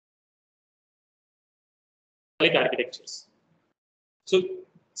architectures. So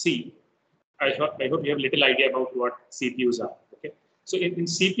see, I hope you have a little idea about what CPUs are. Okay, so in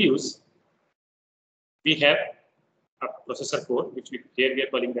CPUs, we have a processor core, which here we are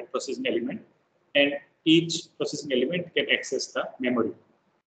calling that processing element, and each processing element can access the memory.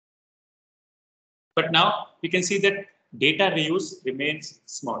 But now we can see that data reuse remains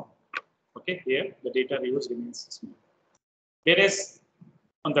small. Okay, here the data reuse remains small. Whereas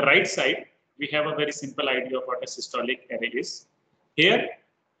on the right side, we have a very simple idea of what a systolic array is. Here,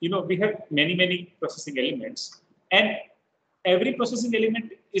 we have many processing elements, and every processing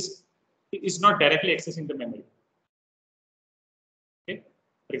element is not directly accessing the memory. Okay?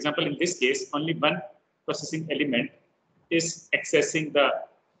 For example, in this case, only one processing element is accessing the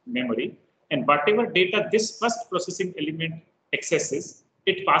memory, and whatever data this first processing element accesses,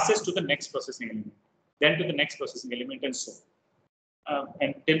 it passes to the next processing element, then to the next processing element, and so on.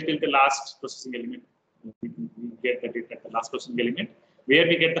 And till the last processing element, we get the data at the last processing element, where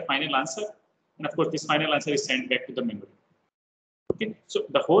we get the final answer, and of course, this final answer is sent back to the memory. Okay, so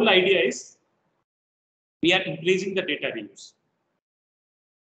the whole idea is we are increasing the data reuse.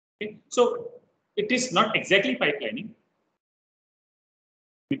 Okay, so it is not exactly pipelining.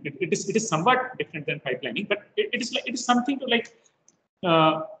 It is somewhat different than pipelining, but it is something to like.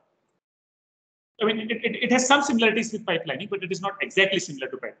 I mean, it has some similarities with pipelining, but it is not exactly similar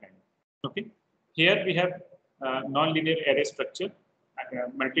to pipelining. Okay, here we have non-linear array structure,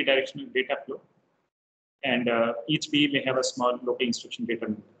 multi-directional data flow, and each B may have a small local instruction data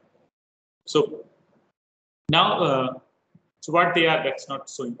node. So now, so what they are, that's not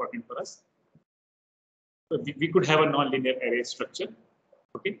so important for us. So we could have a non-linear array structure.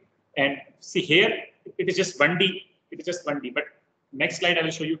 Okay, and see here, it is just 1D. It is just 1D, but next slide I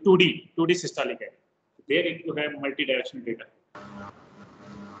will show you 2D systolic array. There you have multi-directional data.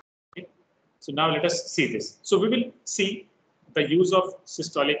 Okay. So now let us see this. So we will see the use of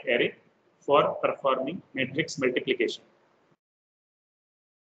systolic array for performing matrix multiplication.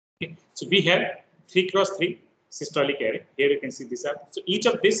 Okay. So we have 3x3 systolic array. Here you can see these are. So each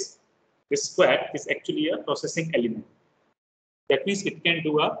of this square is actually a processing element. That means it can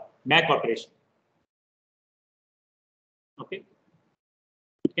do a MAC operation. Okay,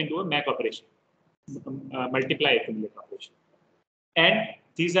 it can do a MAC operation, multiply accumulate operation. And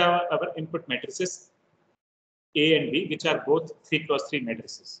these are our input matrices A and B, which are both 3x3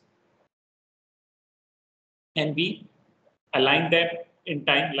 matrices. And we align them in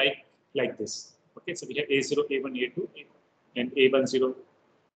time like this. Okay, so we have A0, A1, A2, and A10.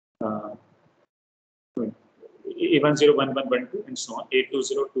 A10, 11, 12, and so on,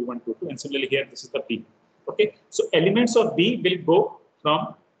 A20, 21, 22, and similarly here, this is the B. Okay, so elements of B will go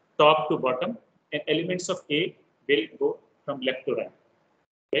from top to bottom, and elements of A will go from left to right.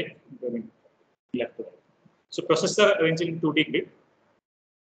 Right, left to right. So processor arranged in 2D grid,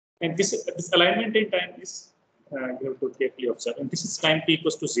 and this alignment in time is you have to carefully observe, and this is time t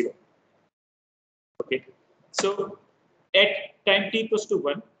equals to 0. Okay, so at time t equals to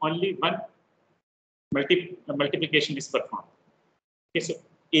 1, only one multiplication is performed. Okay, so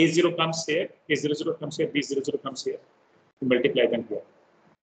A0 comes here, A00 comes here, B00 comes here, to multiply them here.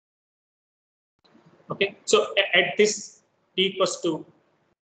 Okay, so at this t equals to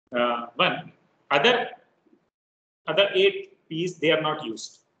 1, other 8 p's, they are not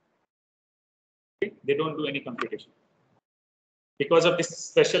used. Okay? They don't do any computation because of this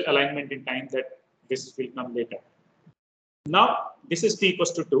special alignment in time that this will come later. Now this is t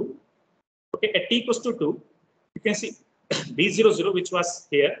equals to 2. Okay, at t equals to 2, you can see B00, which was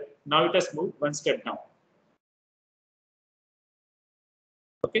here, now it has moved one step down.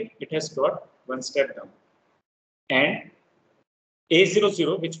 Okay, it has got one step down. And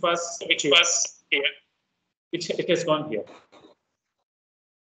A00, which was here, it has gone here.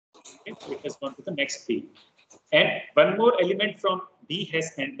 Okay, so it has gone to the next B. And one more element from B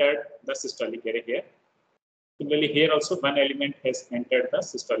has entered the systolic array here. Similarly, here also one element has entered the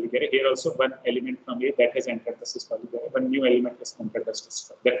systolic array. Here also one element from A that has entered the systolic array. One new element has entered the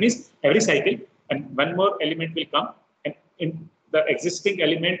systolic. That means every cycle, and one more element will come. And in the existing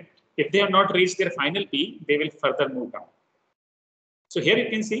element, if they have not reached their final P, they will further move down. So here you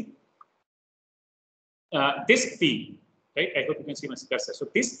can see this P, right? I hope you can see my cursor. So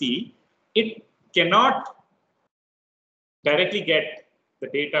this P, it cannot directly get the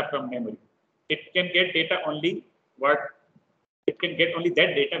data from memory. It can get data only it can get only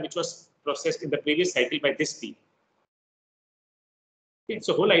that data which was processed in the previous cycle by this P. Okay,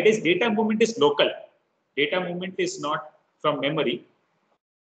 so whole idea is data movement is local. Data movement is not from memory.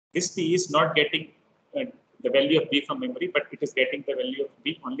 This P is not getting the value of B from memory, but it is getting the value of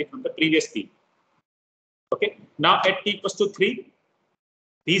B only from the previous P. Okay. Now at t equals to 3,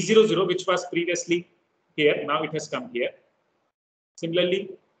 B00, which was previously here, now it has come here. Similarly,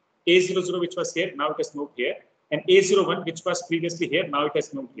 A00, which was here, now it has moved here. And A01, which was previously here, now it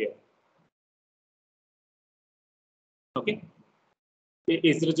has moved here. Okay.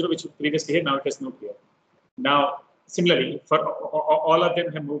 A00, which was previously here, now it has moved here. Now, similarly, for all of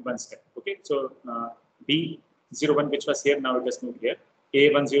them have moved one step. Okay. So B01, which was here, now it has moved here.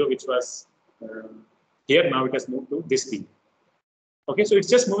 A10, which was here, now it has moved to this B. Okay, so it's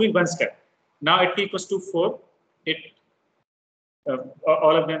just moving one step. Now at t equals to 4,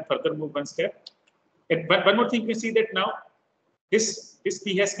 all of them further move one step. And one more thing, we see that now this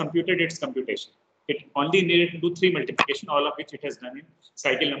P has computed its computation. It only needed to do 3 multiplication, all of which it has done in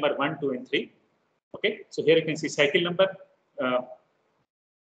cycle number 1, 2, and 3. Okay, so here you can see cycle number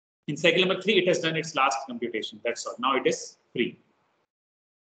in cycle number 3, it has done its last computation. That's all. Now it is free.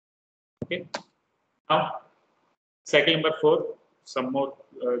 Okay, now cycle number 4, some more.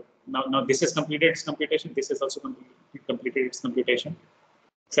 Now this has completed its computation. This has also completed its computation.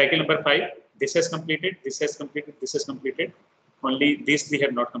 Cycle number 5, this has completed. This has completed. This has completed. Only these 3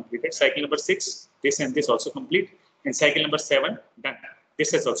 have not completed. Cycle number 6, this and this also complete. And cycle number 7, done.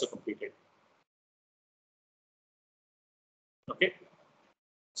 This has also completed. Okay.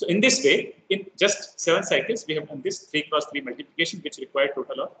 So in this way, in just 7 cycles, we have done this 3 cross 3 multiplication, which required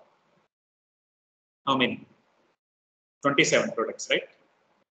total of how many? 27 products, right?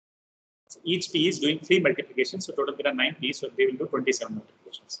 So each P is doing 3 multiplications. So total there are 9 P's. So they will do 27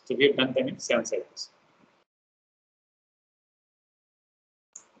 multiplications. So we have done them in 7 cycles.